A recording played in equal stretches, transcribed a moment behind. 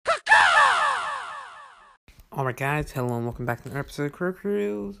Alright guys, hello and welcome back to another episode of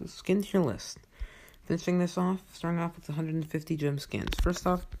Crew Skin Tier List. Finishing this off, starting off with 150 gem skins. First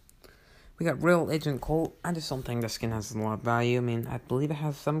off, we got Real Agent Colt. I just don't think this skin has a lot of value. I mean, I believe it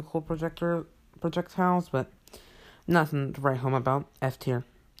has some cool projectiles, but nothing to write home about. F tier.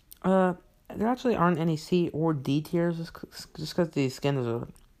 There actually aren't any C or D tiers, just because these skins are...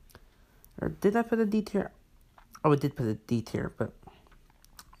 Or did I put a D tier? Oh, I did put a D tier, but...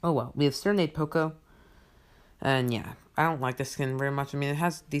 Oh well. We have Serenade Poco. And yeah, I don't like this skin very much. I mean, it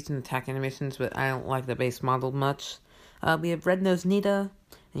has decent attack animations, but I don't like the base model much. We have Red Nose Nita.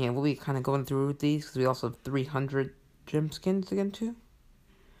 And yeah, we'll be kind of going through these, because we also have 300 gem skins to get to.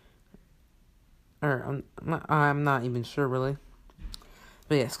 Or, I'm not even sure, really.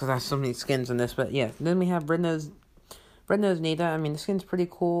 But yes, because I have so many skins in this. But yeah, then we have Red Nose Nita. I mean, the skin's pretty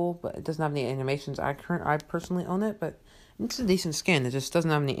cool, but it doesn't have any animations. I personally own it, but it's a decent skin. It just doesn't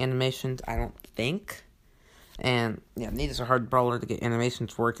have any animations, I don't think. And, yeah, Nita's a hard brawler to get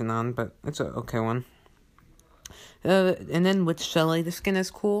animations working on, but it's an okay one. And then with Shelly, the skin is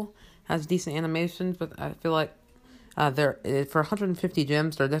cool. Has decent animations, but I feel like for 150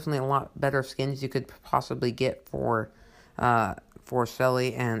 gems, there are definitely a lot better skins you could possibly get for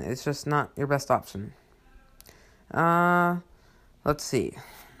Shelly, and it's just not your best option. Let's see.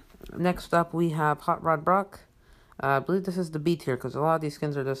 Next up, we have Hot Rod Brock. I believe this is the B tier, because a lot of these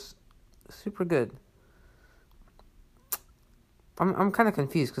skins are just super good. I'm kind of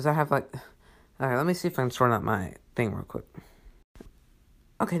confused because I have like... Alright, let me see if I can sort out my thing real quick.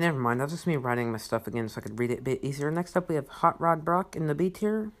 Okay, never mind. That's just me writing my stuff again so I could read it a bit easier. Next up, we have Hot Rod Brock in the B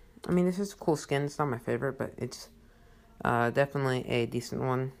tier. I mean, this is a cool skin. It's not my favorite, but it's definitely a decent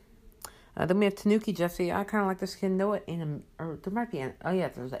one. Then we have Tanuki Jessie. I kind of like this skin. There might be... Oh, yeah,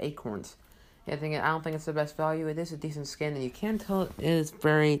 there's the acorns. Yeah, I don't think it's the best value. It is a decent skin, and you can tell it is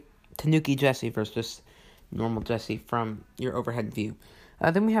very Tanuki Jessie versus just normal Jessie from your overhead view.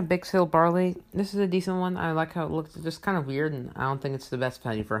 Then we have Big Seal Barley. This is a decent one. I like how it looks. It's just kind of weird, and I don't think it's the best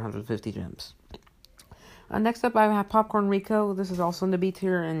value for 150 gems. Next up, I have Popcorn Rico. This is also in the B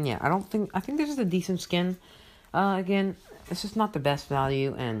tier, and yeah, I think this is a decent skin. Again, it's just not the best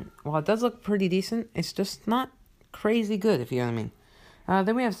value, and while it does look pretty decent, it's just not crazy good, if you know what I mean.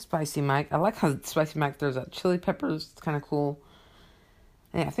 Then we have Spicy Mike. I like how Spicy Mike throws out chili peppers. It's kind of cool.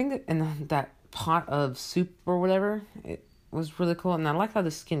 And yeah, I think that in that pot of soup or whatever, it was really cool, and I like how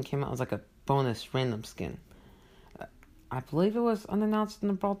the skin came out as like a bonus random skin. I believe it was unannounced in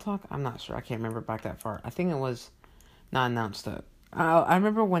the Brawl Talk. I'm not sure. I can't remember back that far. I think it was not announced though. I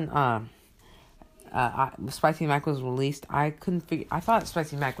remember when Spicy Mac was released. I thought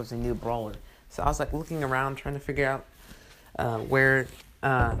Spicy Mac was a new brawler, so I was like looking around trying to figure out where.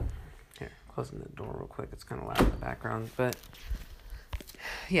 Here, closing the door real quick. It's kind of loud in the background, but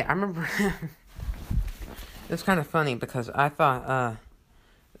yeah, I remember. It was kind of funny because I thought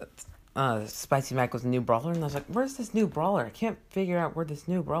Spicy Mac was a new brawler, and I was like, where's this new brawler? I can't figure out where this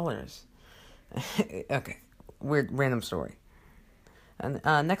new brawler is. Okay, weird random story. And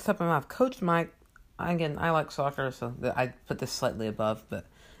next up I have Coach Mike. Again, I like soccer, so I put this slightly above, but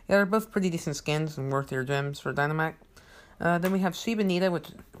yeah, they're both pretty decent skins and worth your gems for Dynamac. Then we have Shiba Nita, which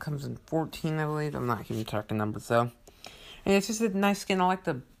comes in 14, I believe. I'm not keeping track of numbers, though. And it's just a nice skin. I like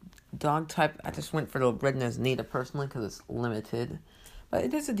the dog type. I just went for the Red Nose Nita personally because it's limited. But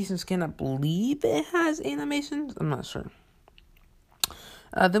it is a decent skin. I believe it has animations. I'm not sure.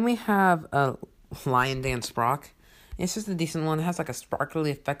 Then we have Lion Dance Brock. It's just a decent one. It has like a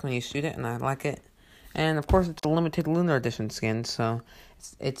sparkly effect when you shoot it, and I like it. And of course, it's a limited Lunar Edition skin, so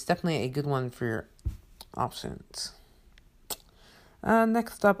it's definitely a good one for your options.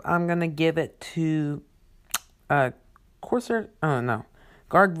 Next up, I'm gonna give it to Corsair. Oh no.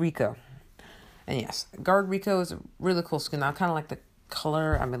 Guard Rico. And yes, Guard Rico is a really cool skin. I kind of like the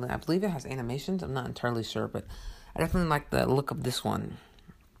color. I mean, I believe it has animations. I'm not entirely sure, but I definitely like the look of this one.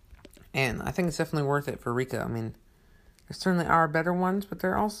 And I think it's definitely worth it for Rico. I mean, there certainly are better ones, but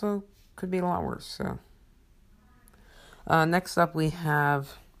there also could be a lot worse. So, next up we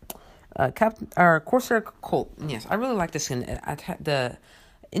have Corsair Colt. Yes, I really like this skin. The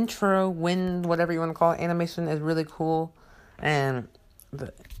intro, wind, whatever you want to call it, animation is really cool, and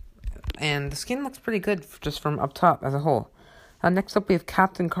the skin looks pretty good just from up top as a whole. Next up we have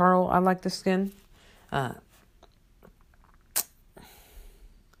Captain Carl. I like this skin. But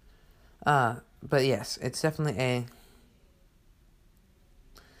yes, it's definitely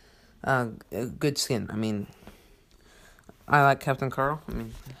a good skin. I mean, I like Captain Carl. I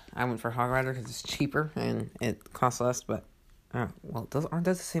mean, I went for Hog Rider because it's cheaper and it costs less, but aren't those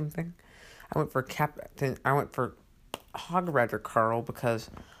the same thing? I went for Hog Rider Carl because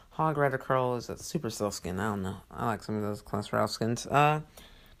Hog Rider Curl is a Supercell skin. I don't know. I like some of those Clash Royale skins.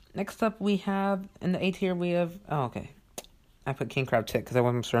 Next up we have, in the A tier we have, oh, okay. I put King Crab Tick because I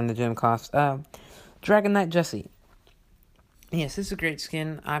wasn't sure on the gym cost. Dragon Knight Jesse. Yes, this is a great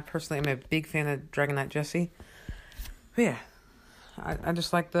skin. I personally am a big fan of Dragon Knight Jesse. But yeah, I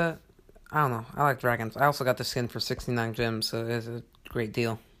just like I don't know, I like dragons. I also got the skin for 69 gems, so it is a great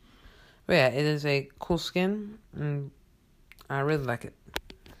deal. But yeah, it is a cool skin, and I really like it.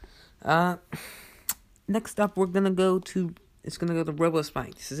 Next up, it's gonna go to Robo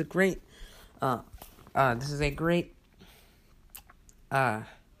Spike. This is a great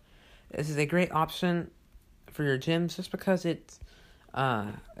option for your gyms, just because it's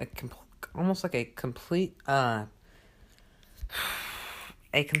almost like a complete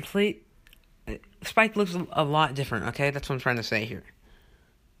Spike looks a lot different. Okay, that's what I'm trying to say here.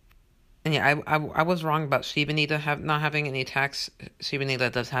 And yeah, I was wrong about Shibanita not having any attacks.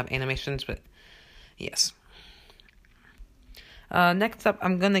 Shibanita does have animations, but yes. Next up,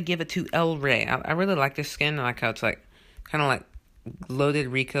 I'm gonna give it to El Rey. I really like this skin. I like how it's like kind of like loaded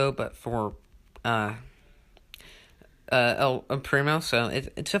Rico, but for El Primo. So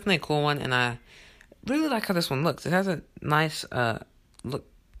it's definitely a cool one, and I really like how this one looks. It has a nice look.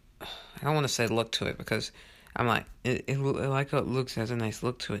 I don't want to say look to it because I'm like I like how it looks. It has a nice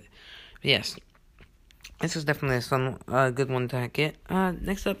look to it. But yes, this is definitely a fun, good one to get.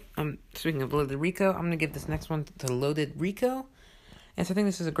 Next up, speaking of Loaded Rico, I'm gonna give this next one to Loaded Rico. And so I think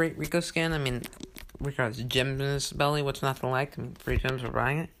this is a great Rico skin. I mean, Rico has gems in his belly. What's not to like? I mean, free gems for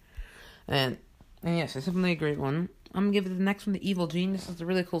buying it. And yes, it's definitely a great one. I'm gonna give it the next one to Evil Gene. This is a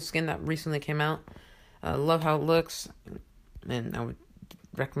really cool skin that recently came out. Love how it looks, and I would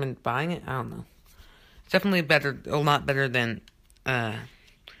recommend buying it. I don't know. It's definitely a lot better than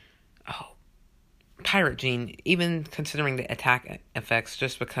Pirate Gene, even considering the attack effects,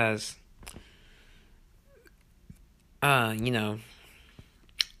 just because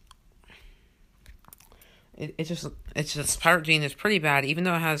it's just Pirate Gene is pretty bad, even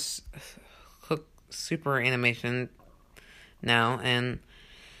though it has Hook super animation now, and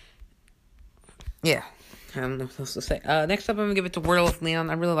yeah. I don't know what else to say. Next up, I'm gonna give it to Wordle of Leon.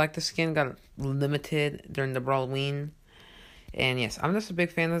 I really like this skin. Got it limited during the Brawloween. And yes, I'm just a big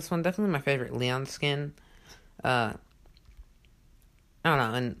fan of this one. Definitely my favorite Leon skin. I don't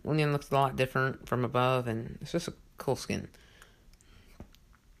know, and Leon looks a lot different from above, and it's just a cool skin.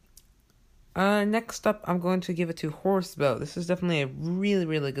 Next up, I'm going to give it to Horus Bow. This is definitely a really,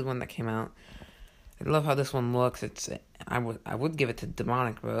 really good one that came out. I love how this one looks. I would give it to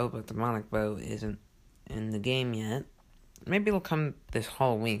Demonic Bow, but Demonic Bow isn't in the game yet. Maybe it'll come this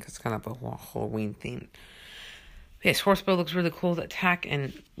Halloween, because it's kind of a Halloween theme. Yes, Horse Bow looks really cool. The attack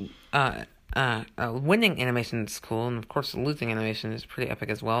and winning animation is cool, and of course the losing animation is pretty epic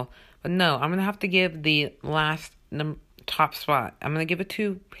as well. But no, I'm gonna have to give the last top spot. I'm gonna give it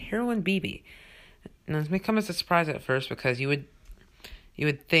to Heroine BB. And this may come as a surprise at first, because you would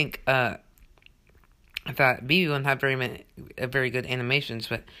think that BB wouldn't have very good animations,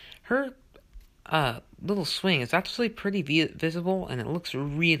 but her little swing is actually pretty visible, and it looks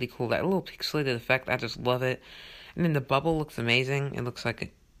really cool. That little pixelated effect, I just love it. And then the bubble looks amazing. It looks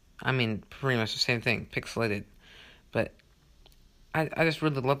like pretty much the same thing, pixelated. But I just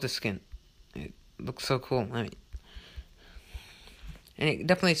really love the skin. It looks so cool. And it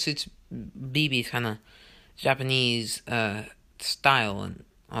definitely suits BB's kind of Japanese style and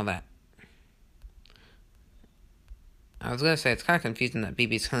all that. I was gonna say it's kind of confusing that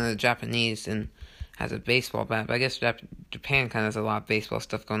BB's kind of Japanese and has a baseball bat, but I guess Japan kind of has a lot of baseball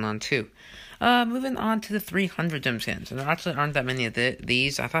stuff going on too. Moving on to the 300 gem skins, and there actually aren't that many of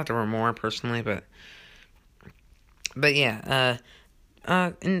these. I thought there were more personally, but yeah.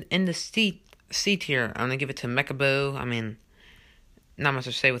 In the C tier, I'm gonna give it to Mechabo. I mean, not much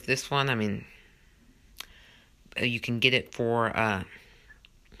to say with this one. I mean, you can get it for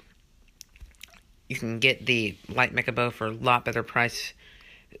you can get the Light Mechabo for a lot better price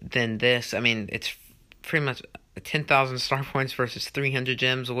than this. I mean, it's pretty much 10,000 star points versus 300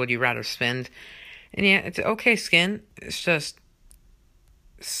 gems. What would you rather spend? And yeah, it's an okay skin. It's just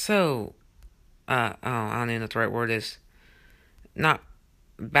so I don't even know what the right word is. Not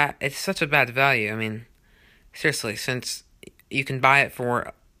bad. It's such a bad value. I mean, seriously, since you can buy it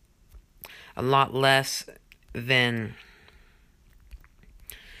for a lot less than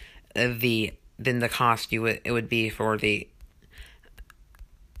the cost it would be for the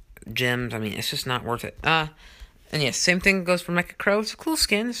gems. I mean, it's just not worth it. And yeah, same thing goes for Mecha Crow. It's a cool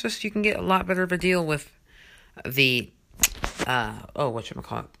skin. It's just you can get a lot better of a deal with the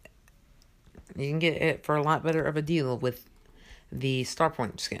whatchamacallit. You can get it for a lot better of a deal with the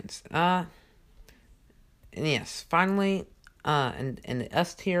Starpoint skins. And yes, finally, in the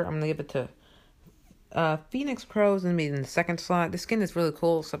S tier, I'm gonna give it to Phoenix Crow's gonna be in the second slot. This skin is really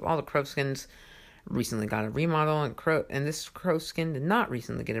cool, except all the Crow skins recently got a remodel, and this Crow skin did not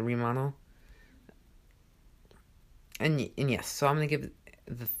recently get a remodel. And yes, so I'm gonna give it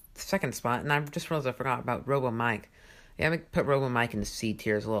the second spot, and I just realized I forgot about Robo Mike. Yeah, I'm gonna put Robo Mike in the C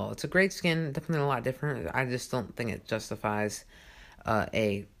tier as well. It's a great skin, definitely a lot different. I just don't think it justifies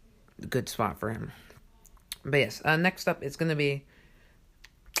a good spot for him. But yes, next up it's gonna be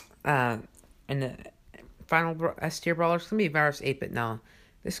in the final S tier brawler. It's gonna be Varus 8-bit. Now,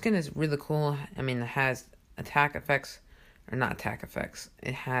 this skin is really cool. I mean, it has attack effects, or not attack effects.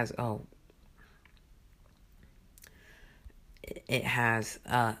 It has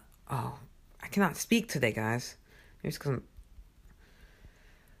I cannot speak today, guys. Maybe it's because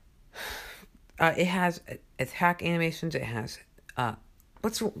it has attack animations. It has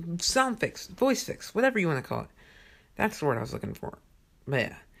sound fix, voice fix, whatever you want to call it. That's the word I was looking for. But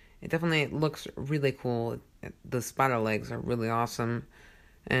yeah, it definitely looks really cool. The spider legs are really awesome,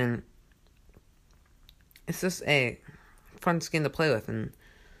 and it's just a fun skin to play with. And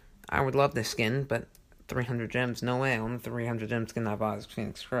I would love this skin, but 300 gems, no way. Only 300 gems skin I bought is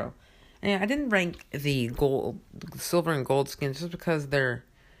Phoenix Crow. And yeah, I didn't rank the silver and gold skins just because they're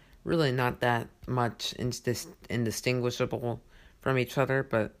really not that much indistinguishable from each other.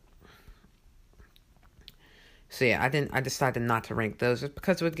 But so yeah, I decided not to rank those just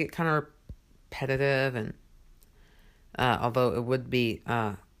because it would get kind of repetitive, and although it would be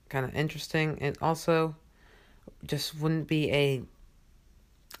kind of interesting, it also just wouldn't be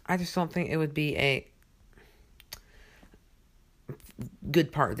I just don't think it would be a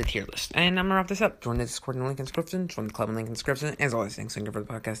good part of the tier list. And I'm gonna wrap this up. Join the Discord in the link in the description. Join the club in the link in the description. As always, thanks for the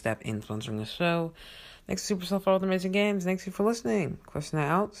podcast app and sponsoring the show. Thanks to Supercell for all the amazing games. Thanks you for listening. Question that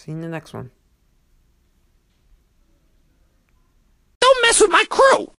out. See you in the next one. Don't mess with my crew!